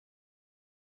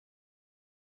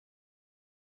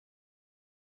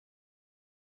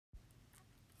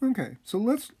Okay, so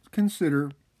let's consider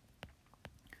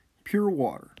pure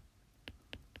water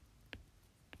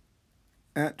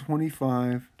at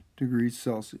 25 degrees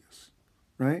Celsius,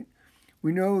 right?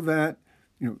 We know that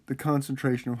the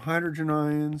concentration of hydrogen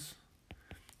ions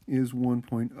is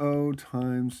 1.0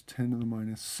 times 10 to the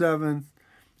minus 7th,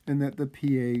 and that the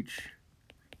pH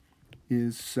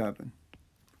is 7,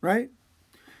 right?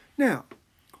 Now,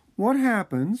 what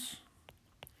happens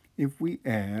if we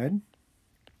add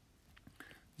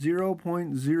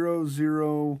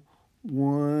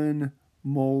 0.001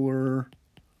 molar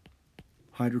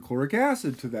hydrochloric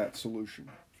acid to that solution,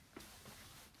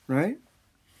 right?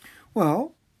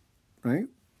 Well, right,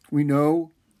 we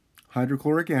know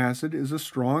hydrochloric acid is a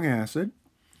strong acid,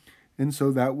 and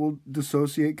so that will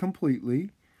dissociate completely.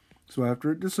 So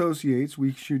after it dissociates,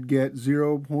 we should get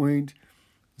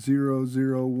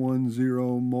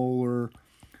 0.0010 molar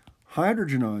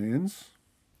hydrogen ions,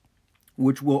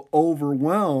 which will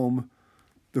overwhelm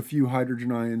the few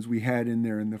hydrogen ions we had in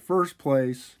there in the first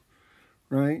place,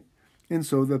 right? And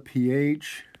so the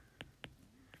pH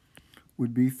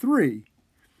would be 3,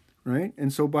 right?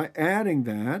 And so by adding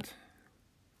that,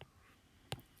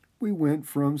 we went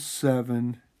from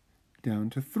 7 down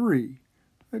to 3,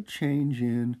 a change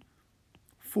in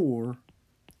 4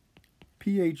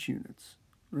 pH units,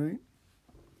 right?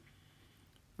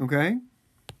 Okay?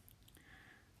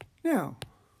 Now,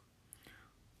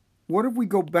 what if we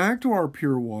go back to our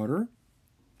pure water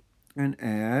and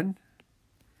add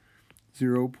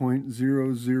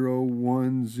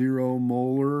 0.0010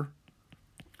 molar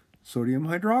sodium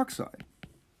hydroxide,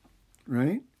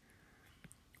 right?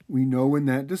 We know when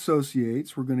that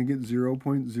dissociates, we're going to get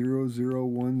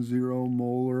 0.0010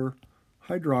 molar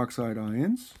hydroxide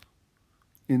ions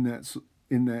in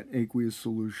that aqueous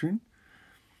solution.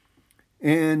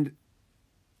 And,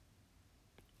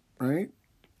 right,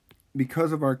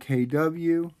 because of our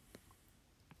Kw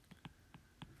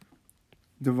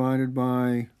divided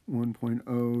by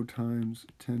 1.0 times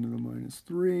 10 to the minus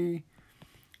 3,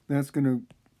 that's going to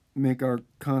make our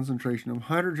concentration of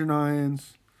hydrogen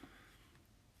ions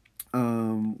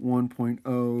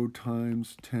 1.0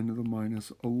 times 10 to the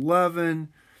minus 11,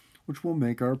 which will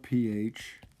make our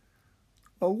pH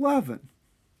 11,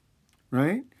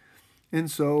 right? And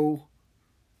so,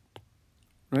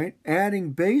 right,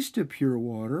 adding base to pure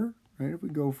water, right, if we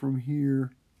go from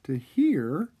here to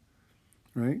here,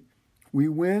 right, we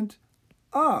went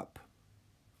up,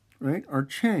 right? Our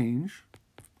change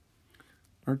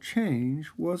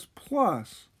was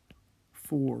plus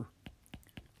 4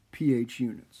 pH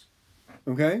units.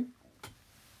 Okay?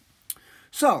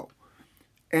 So,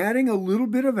 adding a little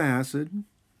bit of acid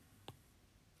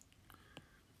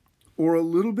or a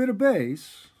little bit of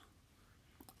base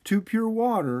to pure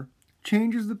water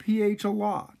changes the pH a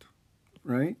lot,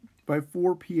 right? By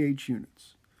 4 pH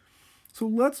units. So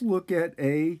let's look at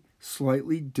a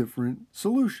slightly different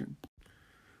solution,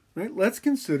 right? Let's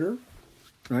consider,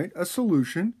 right, a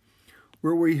solution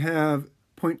where we have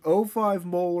 0.05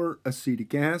 molar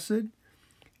acetic acid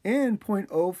and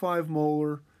 0.05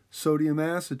 molar sodium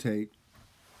acetate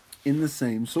in the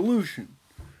same solution,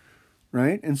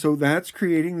 right? And so that's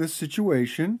creating this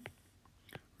situation,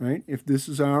 right? If this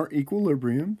is our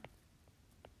equilibrium,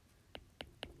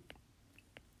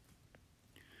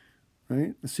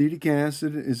 right? Acetic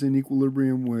acid is in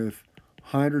equilibrium with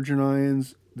hydrogen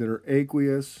ions that are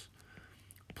aqueous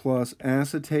plus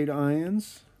acetate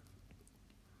ions,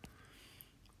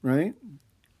 right?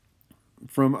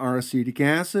 From our acetic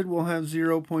acid, we'll have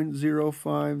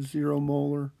 0.050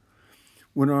 molar.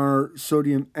 When our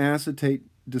sodium acetate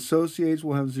dissociates,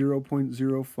 we'll have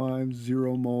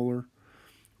 0.050 molar,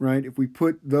 right? If we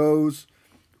put those,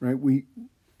 right,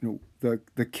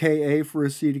 the Ka for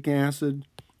acetic acid,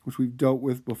 which we've dealt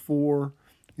with before,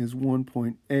 is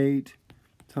 1.8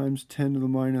 times 10 to the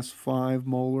minus 5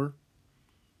 molar,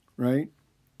 right?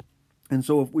 And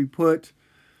so if we put,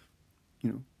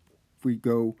 if we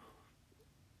go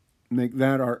make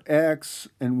that our X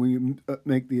and we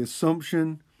make the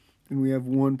assumption, then we have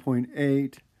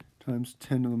 1.8 times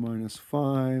 10 to the minus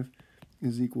 5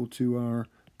 is equal to our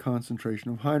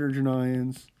concentration of hydrogen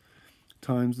ions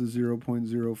times the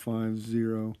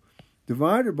 0.050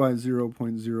 divided by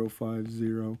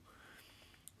 0.050.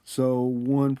 So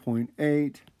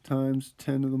 1.8 times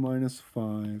 10 to the minus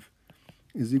 5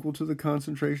 is equal to the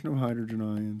concentration of hydrogen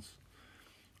ions,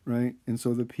 right? And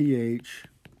so the pH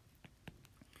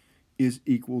is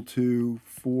equal to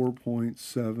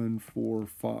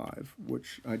 4.745,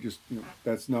 which I just,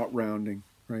 that's not rounding,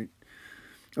 right?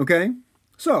 Okay,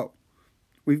 so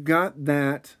we've got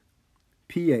that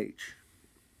pH.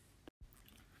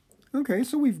 Okay,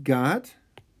 so we've got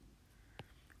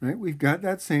right? We've got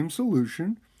that same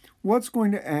solution. What's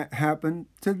going to happen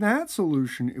to that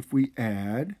solution if we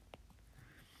add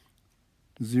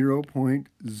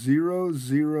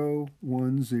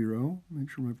 0.0010, make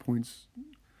sure my point's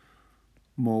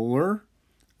molar,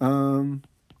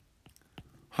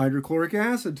 hydrochloric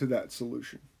acid to that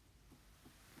solution,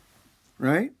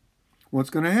 right?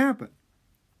 What's going to happen?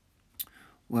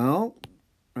 Well,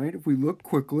 right, if we look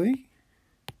quickly,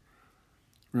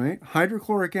 right,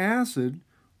 hydrochloric acid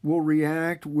will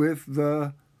react with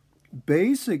the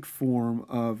basic form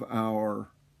of our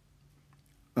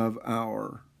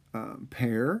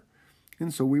pair,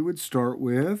 and so we would start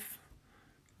with,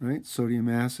 right, sodium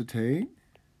acetate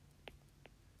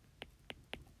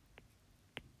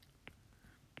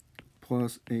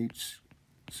plus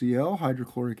HCl,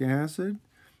 hydrochloric acid,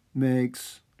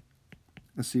 makes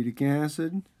acetic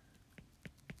acid,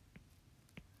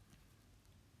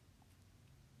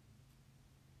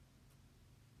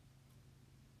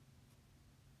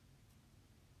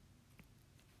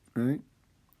 right,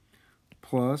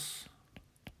 plus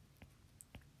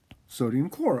sodium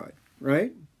chloride,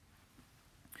 right?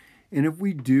 And if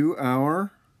we do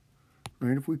our,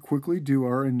 right, if we quickly do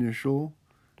our initial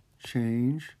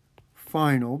change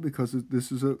final, because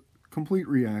this is a complete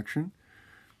reaction,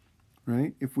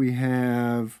 right? If we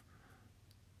have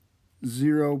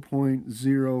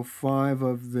 0.05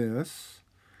 of this,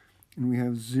 and we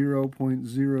have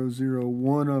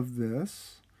 0.001 of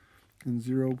this, and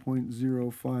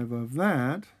 0.05 of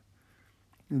that,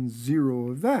 and 0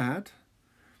 of that,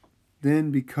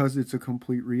 then because it's a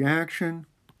complete reaction,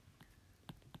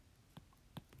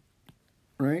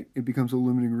 right, it becomes a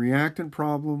limiting reactant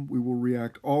problem. We will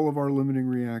react all of our limiting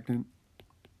reactant,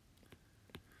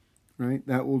 right?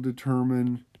 That will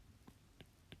determine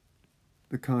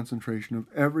the concentration of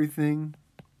everything.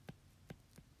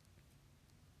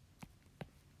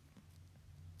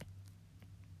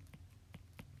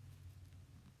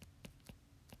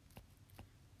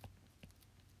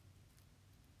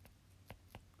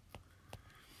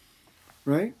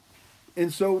 Right?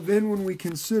 And so then when we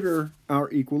consider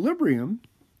our equilibrium,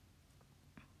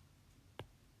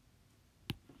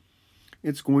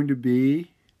 it's going to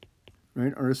be,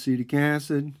 right, our acetic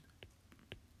acid.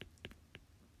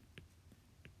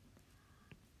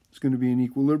 It's going to be in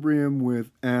equilibrium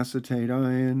with acetate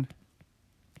ion,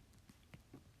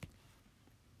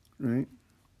 right,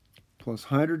 plus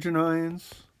hydrogen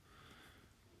ions,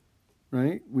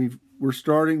 right? We're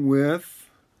starting with,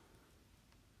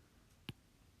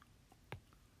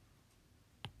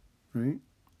 right,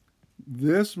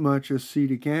 this much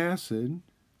acetic acid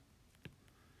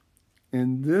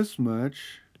and this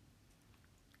much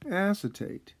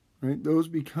acetate, right? Those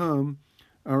become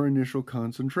our initial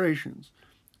concentrations.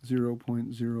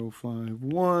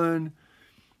 0.051,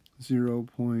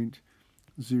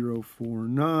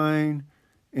 0.049,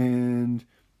 and,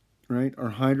 right,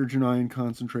 our hydrogen ion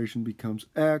concentration becomes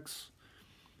X.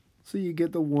 So you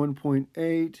get the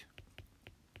 1.8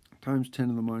 times 10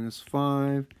 to the minus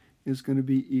 5 is going to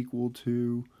be equal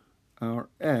to our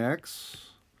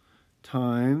X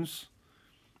times,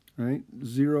 right,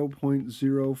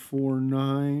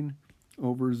 0.049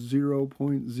 over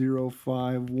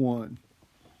 0.051,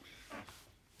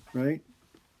 right?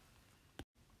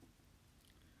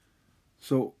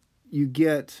 So you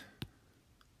get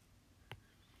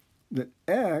that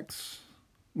X,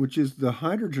 which is the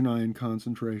hydrogen ion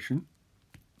concentration,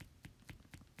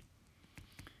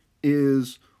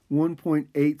 is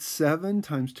 1.87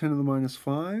 times 10 to the minus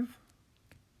 5.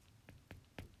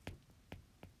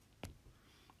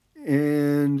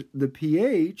 And the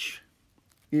pH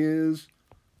is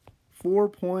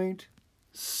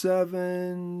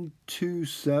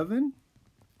 4.727.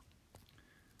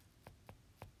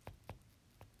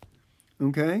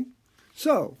 Okay?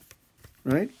 So,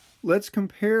 right, let's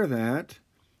compare that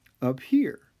up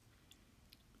here.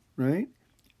 Right?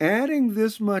 Adding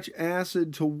this much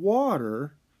acid to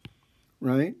water,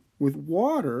 right, with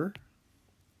water,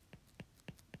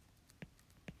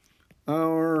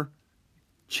 our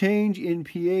change in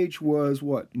pH was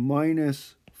what?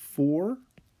 -4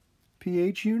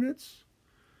 pH units.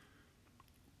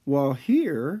 While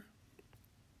here,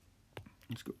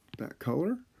 let's go with that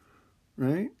color,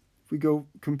 right? If we go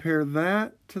compare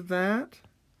that to that,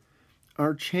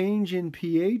 our change in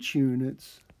pH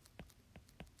units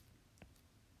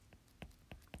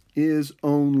is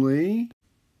only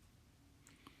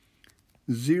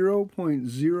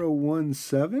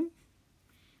 0.017,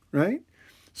 right?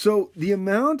 So the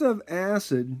amount of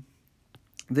acid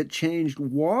that changed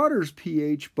water's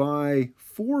pH by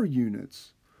 4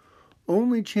 units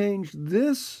only changed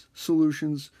this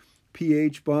solution's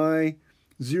pH by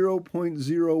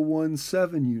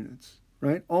 0.017 units,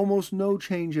 right? Almost no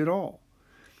change at all.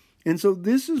 And so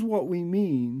this is what we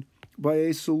mean by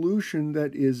a solution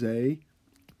that is a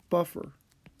buffer,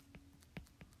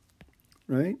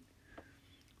 right?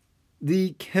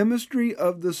 The chemistry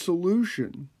of the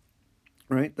solution,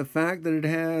 right? The fact that it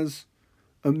has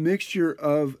a mixture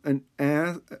of an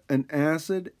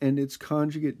acid and its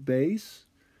conjugate base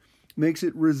makes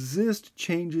it resist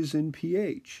changes in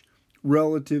pH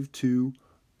relative to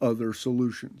other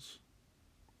solutions.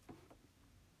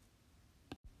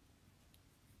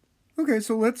 Okay,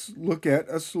 so let's look at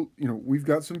we've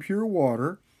got some pure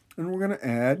water, and we're going to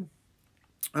add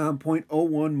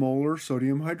 0.01 molar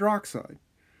sodium hydroxide,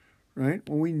 right?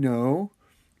 Well, we know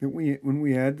that when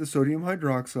we add the sodium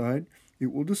hydroxide,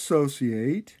 it will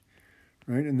dissociate,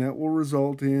 right? And that will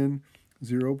result in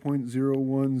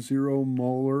 0.010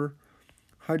 molar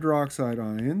hydroxide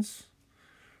ions,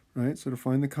 right? So to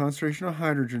find the concentration of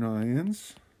hydrogen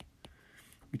ions,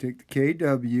 we take the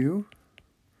Kw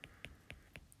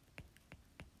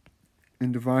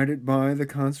and divide it by the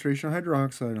concentration of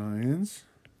hydroxide ions,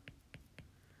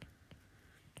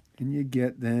 and you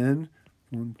get then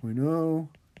 1.0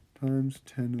 times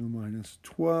 10 to the minus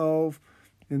 12,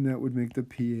 and that would make the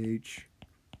pH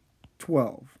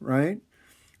 12, right?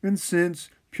 And since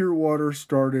pure water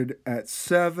started at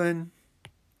 7,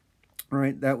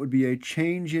 right, that would be a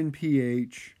change in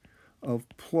pH of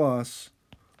plus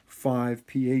 5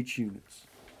 pH units,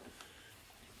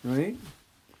 right?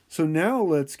 So now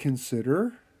let's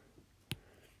consider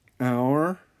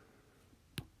our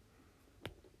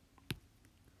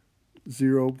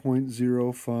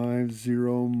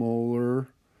 0.050 molar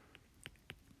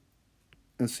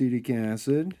acetic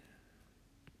acid,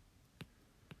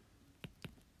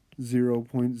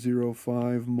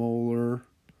 0.05 molar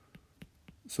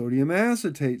sodium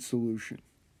acetate solution,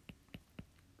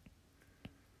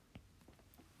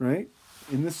 right?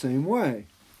 In the same way,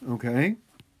 okay?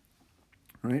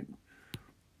 Right?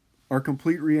 Our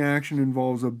complete reaction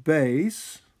involves a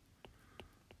base,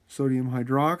 sodium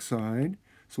hydroxide,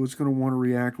 so it's going to want to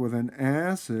react with an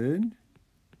acid,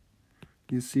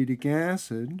 the acetic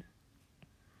acid,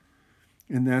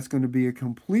 and that's going to be a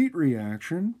complete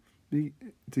reaction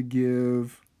to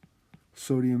give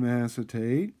sodium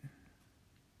acetate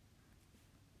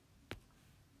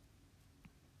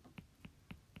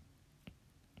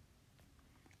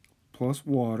plus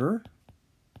water,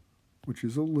 which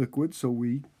is a liquid, so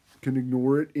we can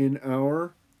ignore it in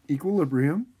our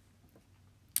equilibrium,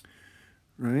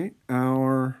 right?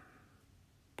 Our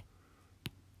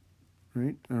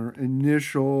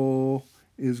initial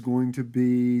is going to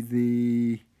be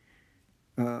the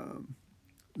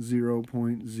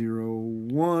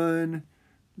 0.01,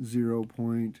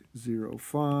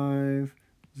 0.05,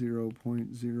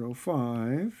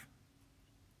 0.05.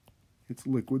 It's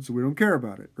liquid, so we don't care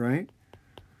about it, right?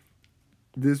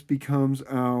 This becomes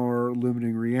our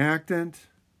limiting reactant.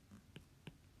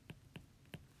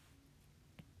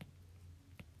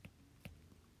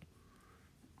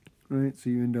 Right, so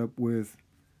you end up with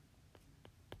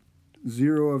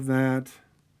 0 of that,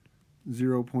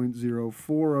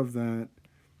 0.04 of that,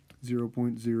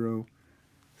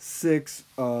 0.06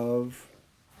 of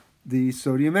the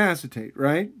sodium acetate,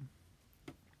 right?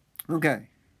 Okay.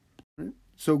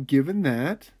 So given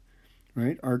that,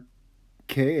 right, our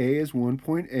Ka is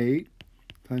 1.8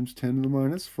 times 10 to the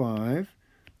minus 5.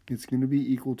 It's going to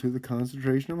be equal to the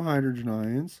concentration of hydrogen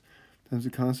ions times the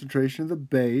concentration of the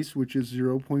base, which is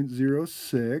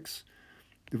 0.06,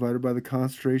 divided by the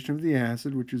concentration of the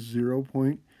acid, which is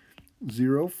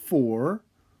 0.04,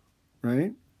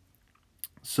 right?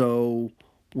 So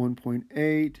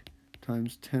 1.8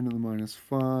 times 10 to the minus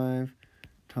 5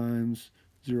 times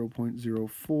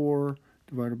 0.04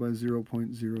 divided by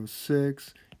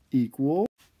 0.06 equal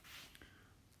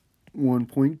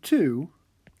 1.2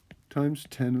 times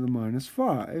 10 to the minus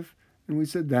 5. And we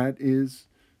said that is,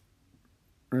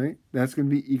 right, that's going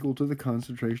to be equal to the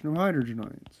concentration of hydrogen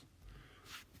ions,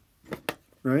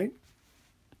 right?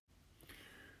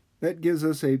 That gives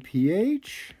us a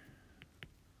pH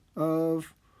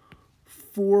of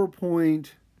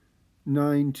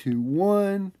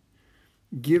 4.921,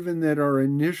 given that our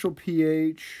initial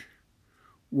pH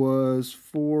was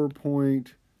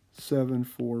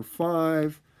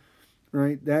 4.745,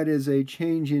 right? That is a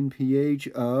change in pH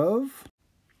of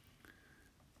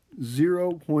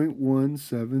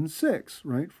 0.176,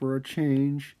 right, for a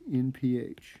change in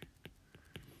pH,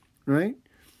 right?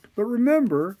 But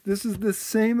remember, this is the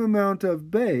same amount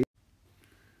of base,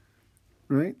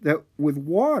 right, that with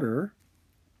water,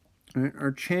 right,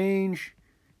 our change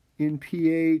in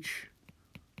pH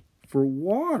for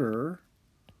water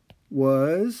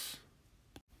was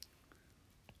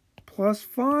plus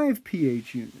 5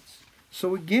 pH units.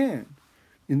 So again,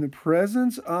 in the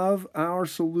presence of our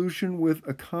solution with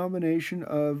a combination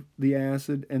of the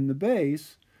acid and the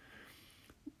base,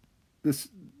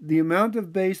 the amount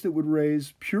of base that would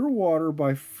raise pure water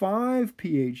by 5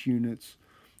 pH units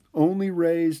only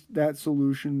raised that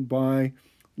solution by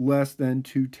less than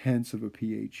 2/10 of a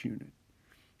pH unit.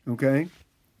 Okay?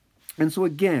 And so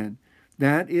again,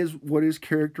 that is what is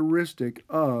characteristic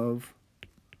of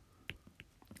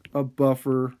a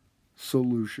buffer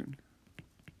solution.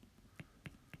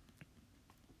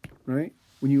 Right?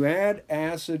 When you add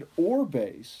acid or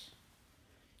base,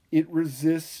 it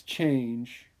resists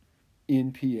change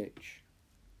in pH.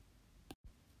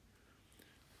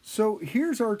 So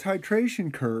here's our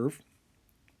titration curve,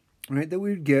 right, that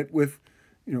we'd get with,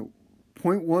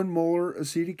 0.1 molar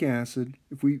acetic acid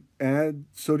if we add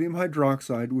sodium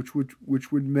hydroxide,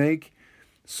 which would make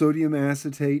sodium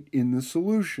acetate in the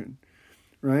solution,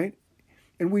 right?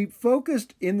 And we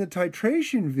focused in the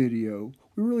titration video,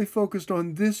 we really focused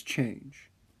on this change,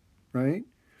 right?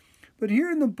 But here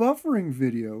in the buffering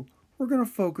video, we're going to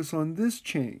focus on this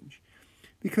change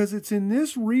because it's in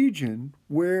this region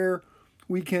where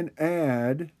we can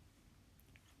add,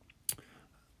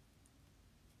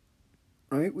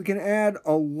 right? We can add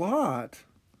a lot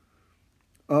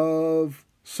of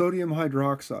sodium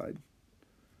hydroxide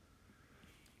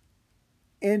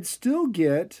and still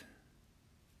get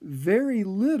very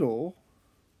little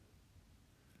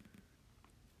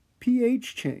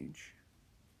pH change,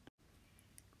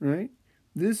 right?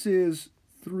 This is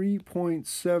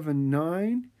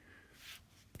 3.79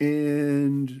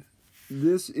 and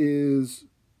this is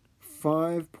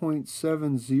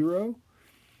 5.70.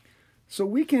 So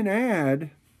we can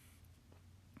add,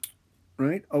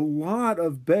 right, a lot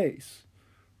of base,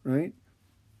 right?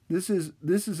 This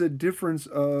is a difference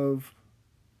of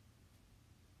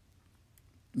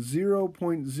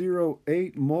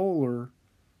 0.08 molar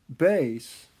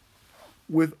base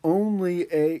with only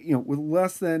with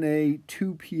less than a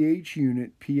 2 pH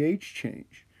unit pH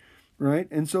change, right?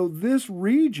 And so this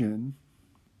region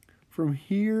from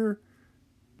here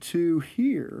to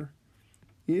here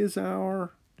is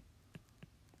our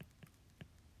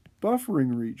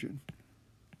buffering region,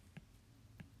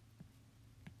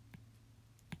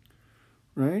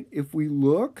 right? If we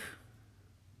look,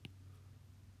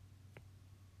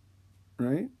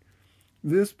 right,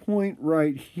 this point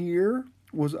right here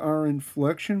was our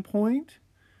inflection point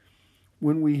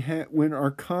when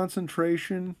our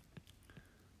concentration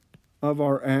of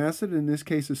our acid, in this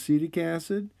case acetic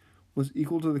acid, was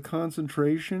equal to the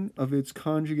concentration of its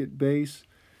conjugate base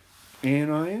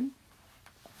anion,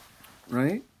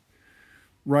 right?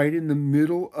 Right in the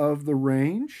middle of the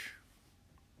range,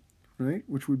 right,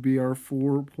 which would be our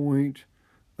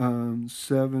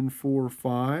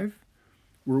 4.745,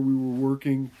 where we were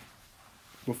working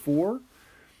before.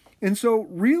 And so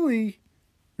really,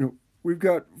 we've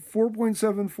got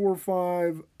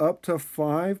 4.745 up to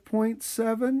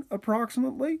 5.7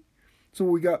 approximately. So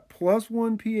we got plus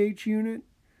 1 pH unit,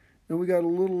 and we got a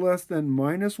little less than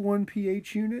minus 1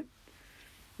 pH unit,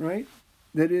 right?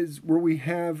 That is where we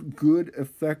have good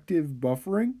effective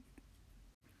buffering,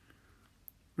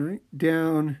 right?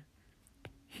 Down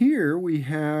here we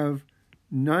have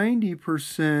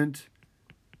 90%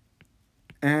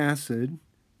 acid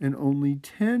and only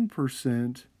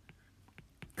 10%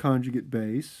 conjugate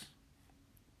base,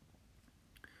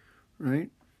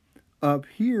 right? Up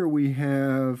here we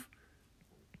have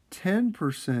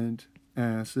 10%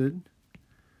 acid,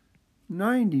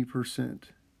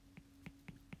 90%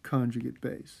 conjugate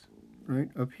base, right?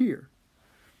 Up here,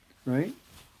 right?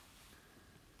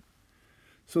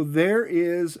 So there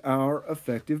is our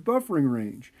effective buffering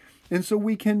range. And so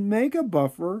we can make a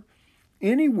buffer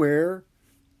anywhere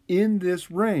in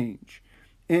this range.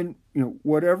 And,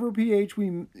 whatever pH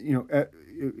we,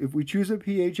 if we choose a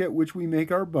pH at which we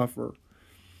make our buffer,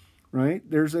 right,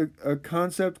 there's a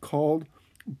concept called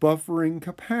buffering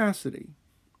capacity,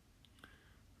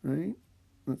 right?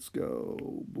 Let's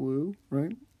go blue,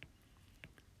 right?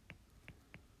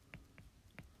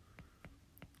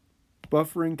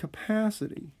 Buffering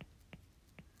capacity.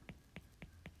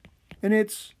 And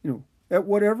it's, at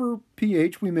whatever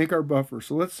pH we make our buffer.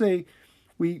 So let's say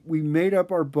we made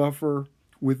up our buffer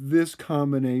with this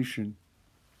combination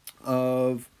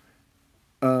of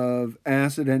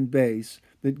acid and base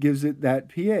that gives it that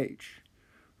pH,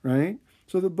 right?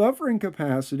 So the buffering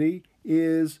capacity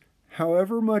is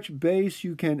however much base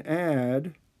you can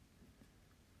add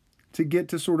to get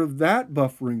to sort of that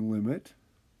buffering limit,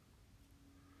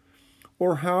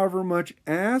 or however much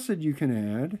acid you can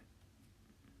add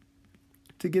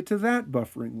to get to that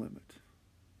buffering limit,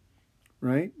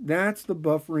 right? That's the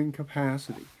buffering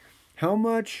capacity. How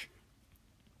much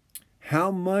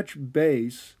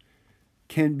base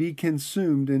can be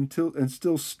consumed and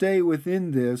still stay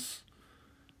within this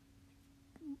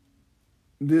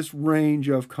range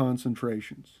of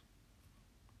concentrations.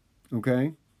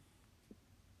 Okay?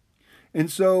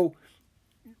 And so,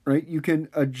 right, you can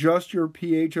adjust your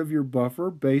pH of your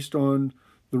buffer based on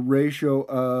the ratio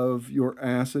of your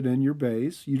acid and your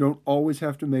base. You don't always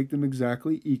have to make them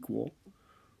exactly equal,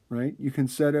 right? You can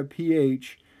set a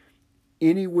pH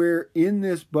anywhere in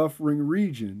this buffering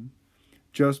region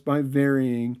just by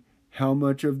varying how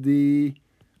much of the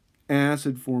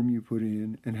acid form you put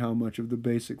in and how much of the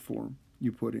basic form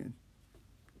you put in.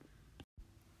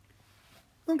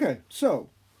 Okay, so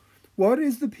what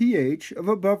is the pH of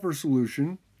a buffer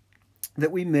solution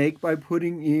that we make by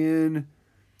putting in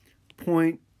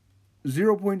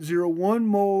 0.01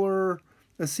 molar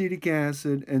acetic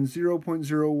acid and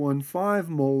 0.015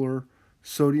 molar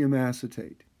sodium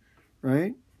acetate,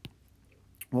 right?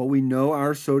 Well, we know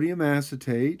our sodium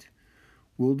acetate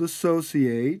will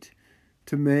dissociate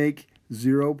to make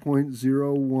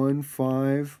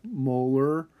 0.015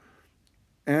 molar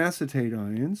acetate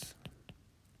ions,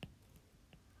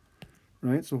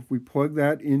 right? So if we plug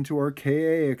that into our Ka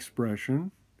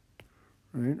expression,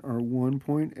 right, our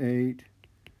 1.8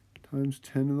 times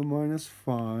 10 to the minus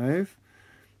 5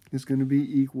 is going to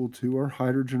be equal to our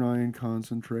hydrogen ion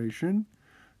concentration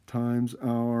times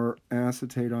our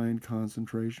acetate ion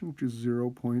concentration, which is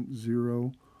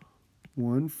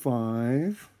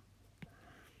 0.015,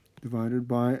 divided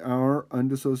by our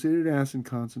undissociated acid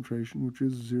concentration, which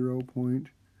is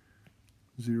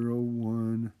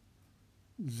 0.010.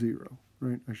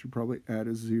 Right? I should probably add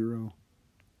a 0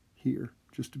 here,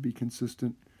 just to be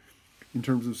consistent in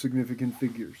terms of significant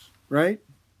figures, right?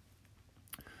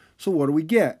 So what do we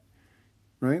get?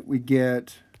 Right? We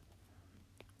get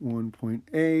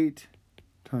 1.8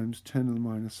 times 10 to the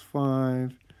minus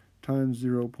 5 times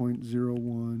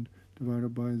 0.01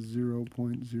 divided by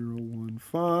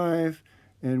 0.015,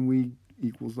 and we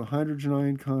equals the hydrogen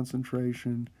ion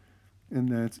concentration, and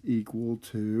that's equal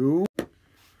to,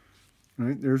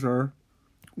 right, there's our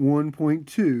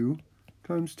 1.2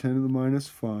 times 10 to the minus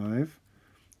 5,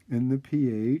 and the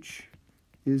pH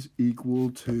is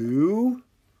equal to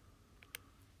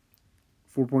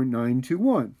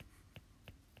 4.921.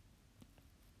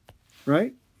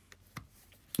 Right?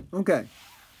 Okay.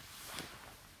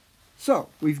 So,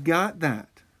 we've got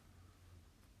that.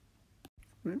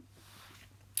 Right?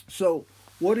 So,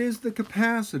 what is the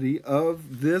capacity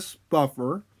of this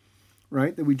buffer,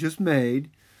 right, that we just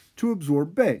made to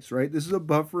absorb base, right? This is a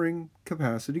buffering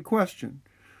capacity question,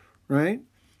 right?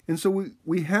 And so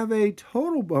we have a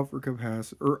total buffer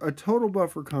capacity, or a total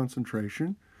buffer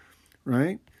concentration,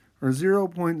 right? Our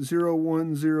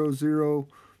 0.0100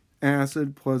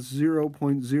 acid plus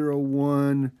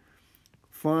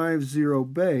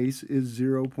 0.0150 base is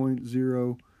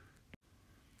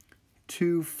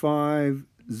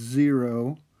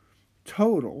 0.0250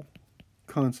 total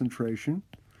concentration,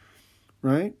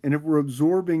 right? And if we're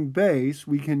absorbing base,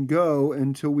 we can go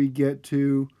until we get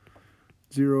to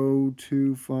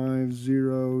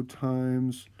 0.0250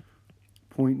 times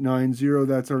 0.90,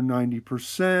 that's our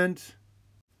 90%.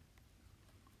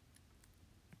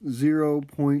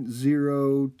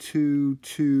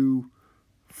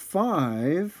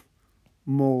 0.0225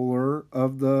 molar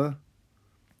of the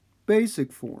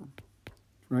basic form,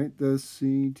 right? The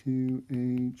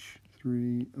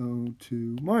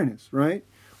C2H3O2 minus, right?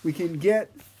 We can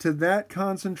get to that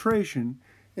concentration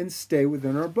and stay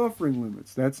within our buffering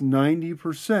limits. That's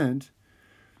 90%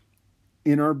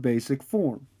 in our basic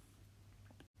form.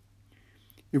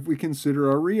 If we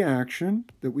consider our reaction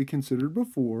that we considered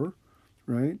before,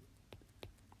 right?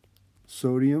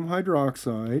 Sodium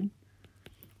hydroxide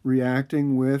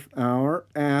reacting with our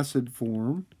acid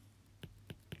form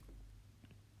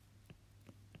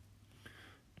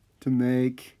to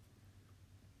make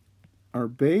our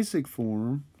basic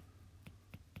form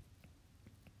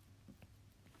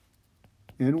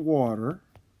and water,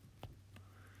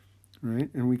 right?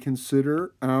 And we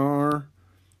consider our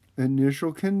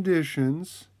initial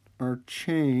conditions, our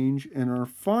change, and our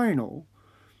final,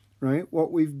 right?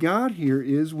 What we've got here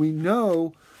is we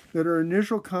know that our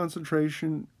initial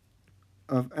concentration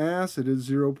of acid is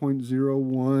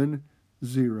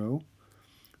 0.010.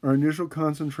 Our initial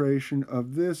concentration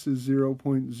of this is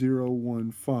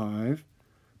 0.015,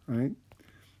 right?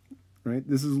 Right?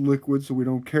 This is liquid, so we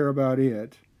don't care about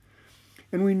it.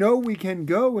 And we know we can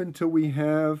go until we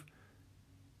have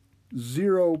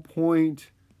 0.015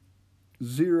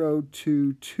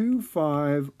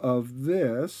 0.0225 of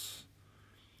this,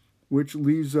 which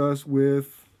leaves us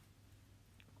with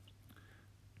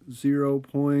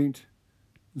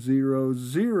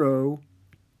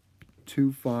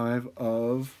 0.0025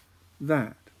 of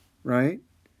that, right?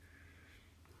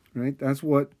 Right? That's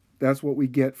what we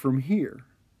get from here.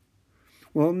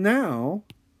 Well, now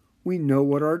we know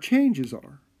what our changes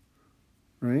are,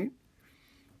 right?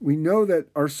 We know that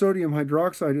our sodium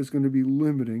hydroxide is going to be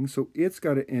limiting, so it's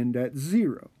got to end at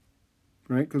 0,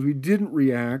 right? Because we didn't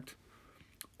react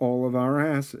all of our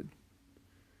acid,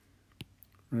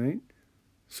 right?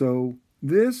 So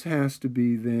this has to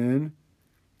be then,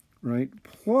 right,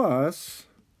 plus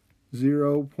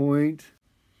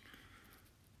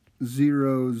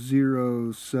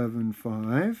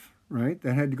 0.0075, right?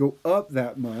 That had to go up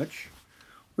that much,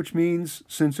 which means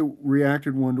since it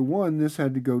reacted 1 to 1, this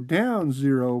had to go down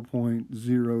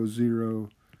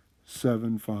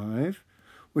 0.0075,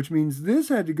 which means this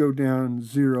had to go down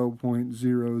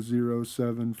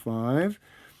 0.0075,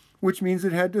 which means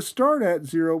it had to start at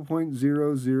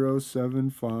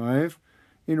 0.0075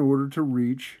 in order to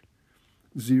reach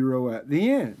 0 at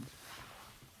the end,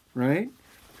 right?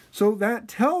 So that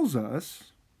tells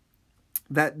us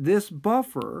that this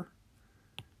buffer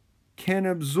can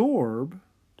absorb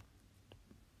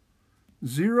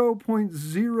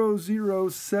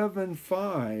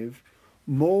 0.0075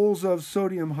 moles of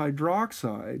sodium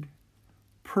hydroxide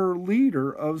per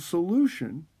liter of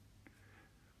solution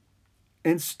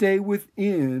and stay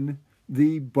within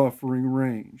the buffering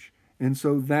range. And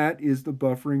so that is the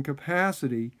buffering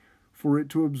capacity for it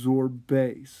to absorb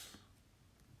base.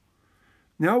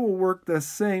 Now we'll work the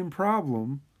same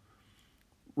problem,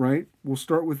 right? We'll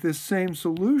start with this same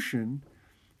solution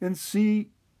and see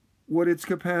what its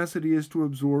capacity is to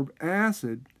absorb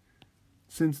acid,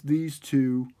 since these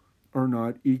two are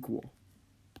not equal.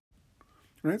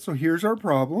 Right? So here's our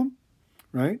problem,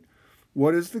 right?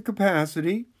 What is the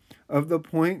capacity of the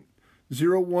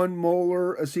 0.01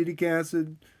 molar acetic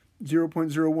acid,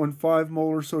 0.015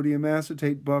 molar sodium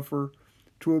acetate buffer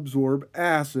to absorb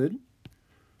acid,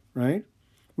 right?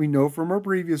 We know from our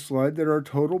previous slide that our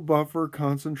total buffer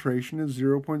concentration is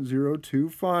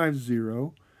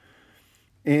 0.0250,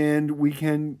 and we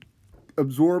can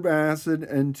absorb acid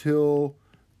until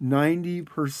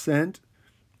 90%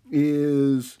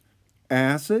 is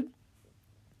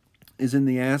in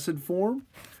the acid form.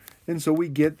 And so we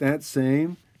get that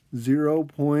same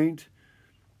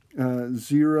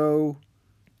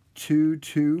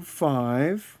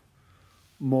 0.0225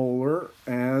 molar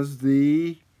as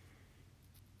the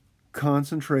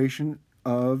concentration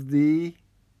of the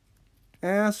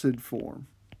acid form,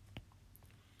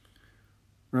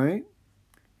 right?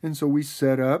 And so we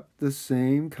set up the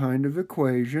same kind of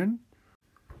equation.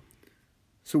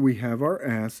 So we have our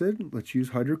acid, let's use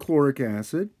hydrochloric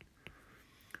acid,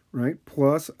 right,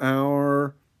 plus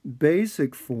our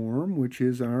basic form, which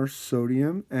is our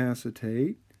sodium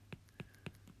acetate,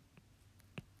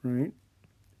 right?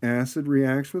 Acid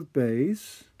reacts with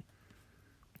base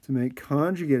to make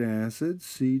conjugate acid,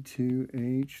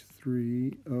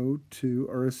 C2H3O2,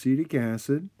 our acetic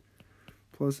acid,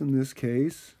 plus in this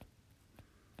case,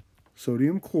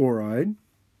 sodium chloride,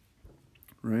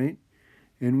 right?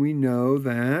 And we know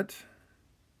that,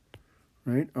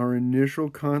 right, our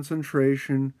initial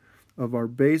concentration of our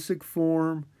basic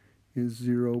form is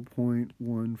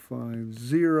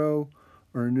 0.150.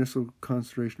 Our initial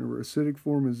concentration of our acidic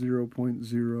form is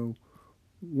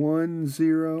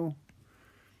 0.010,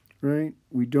 right?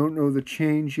 We don't know the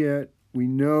change yet. We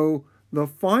know the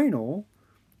final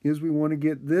is we want to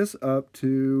get this up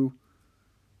to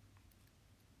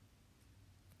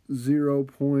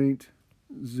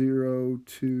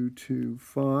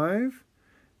 0.0225,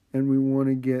 and we want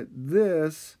to get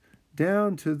this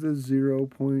down to the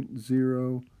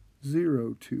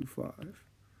 0.0025,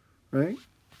 right?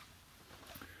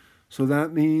 So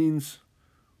that means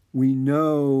we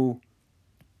know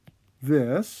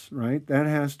this, right? That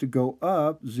has to go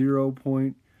up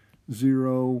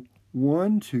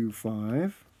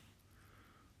 0.0125,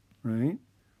 right?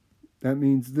 That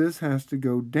means this has to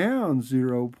go down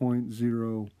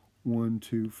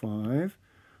 0.0125,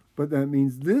 but that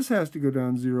means this has to go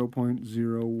down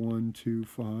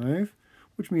 0.0125,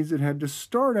 which means it had to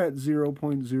start at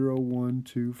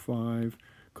 0.0125,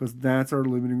 because that's our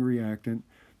limiting reactant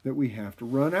that we have to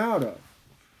run out of,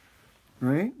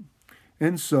 right?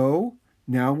 And so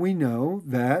now we know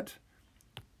that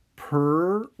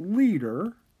per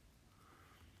liter,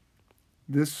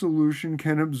 this solution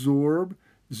can absorb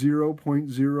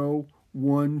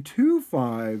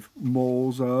 0.0125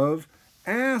 moles of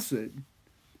acid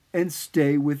and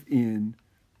stay within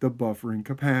the buffering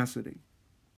capacity.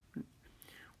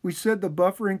 We said the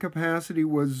buffering capacity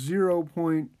was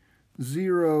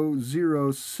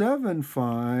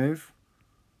 0.0075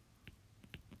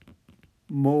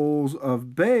 moles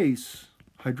of base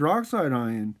hydroxide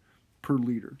ion per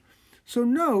liter. So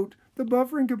note, the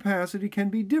buffering capacity can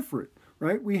be different,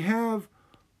 right? We have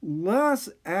less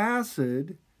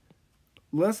acid,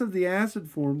 less of the acid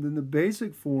form than the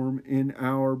basic form in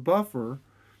our buffer.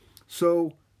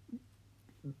 So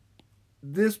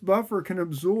this buffer can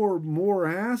absorb more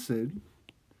acid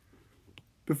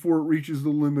before it reaches the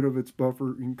limit of its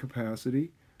buffering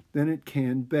capacity than it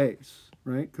can base,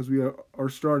 right? Because we are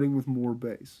starting with more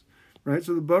base, right?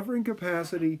 So the buffering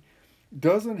capacity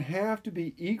doesn't have to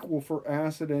be equal for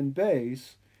acid and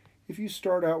base if you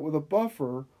start out with a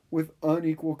buffer with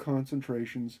unequal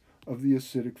concentrations of the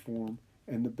acidic form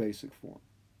and the basic form.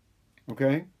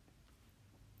 Okay?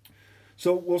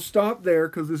 So we'll stop there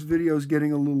because this video is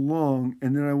getting a little long,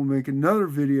 and then I will make another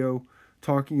video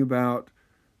talking about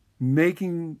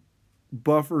making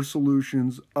buffer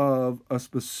solutions of a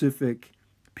specific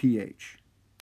pH.